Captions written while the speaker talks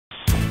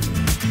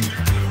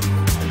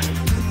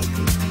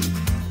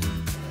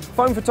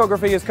Phone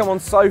photography has come on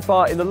so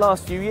far in the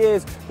last few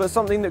years, but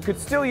something that could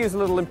still use a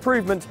little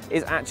improvement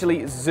is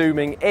actually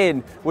zooming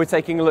in. We're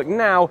taking a look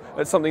now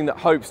at something that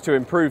hopes to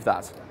improve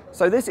that.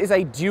 So this is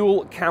a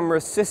dual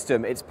camera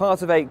system. It's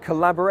part of a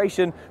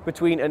collaboration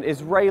between an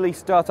Israeli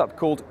startup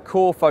called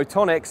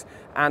Corephotonic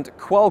and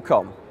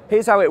Qualcomm.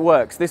 Here's how it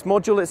works. This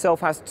module itself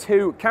has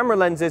two camera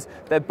lenses.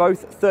 They're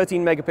both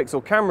 13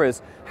 megapixel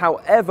cameras.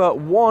 However,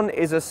 one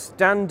is a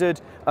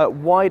standard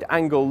wide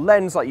angle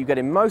lens like you get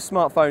in most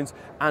smartphones,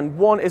 and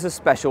one is a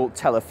special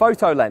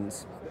telephoto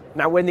lens.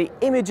 Now, when the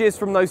images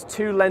from those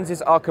two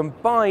lenses are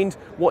combined,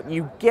 what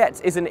you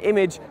get is an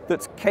image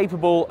that's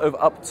capable of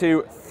up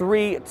to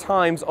 3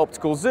 times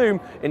optical zoom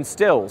in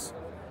stills.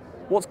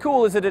 What's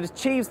cool is that it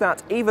achieves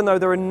that even though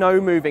there are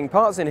no moving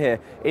parts in here.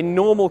 In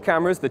normal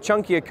cameras, the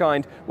chunkier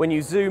kind, when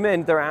you zoom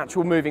in, there are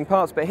actual moving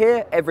parts, but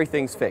here,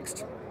 everything's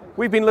fixed.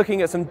 We've been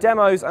looking at some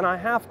demos, and I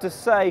have to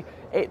say,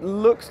 it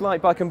looks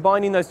like by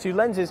combining those two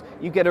lenses,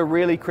 you get a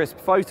really crisp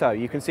photo.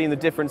 You can see the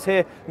difference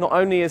here. Not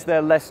only is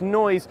there less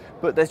noise,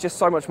 but there's just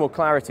so much more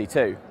clarity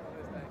too.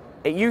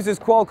 It uses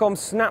Qualcomm's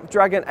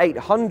Snapdragon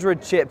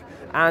 800 chip,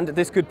 and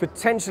this could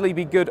potentially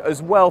be good as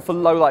well for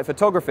low light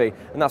photography,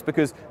 and that's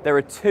because there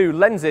are two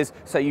lenses,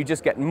 so you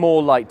just get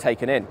more light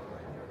taken in.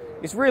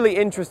 It's really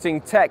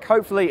interesting tech.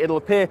 Hopefully it'll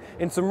appear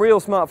in some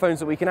real smartphones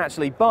that we can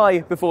actually buy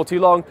before too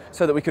long,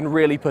 so that we can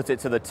really put it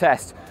to the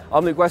test.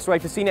 I'm Luke Westaway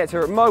for CNET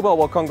here at Mobile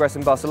World Congress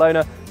in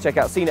Barcelona. Check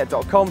out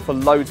cnet.com for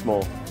loads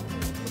more.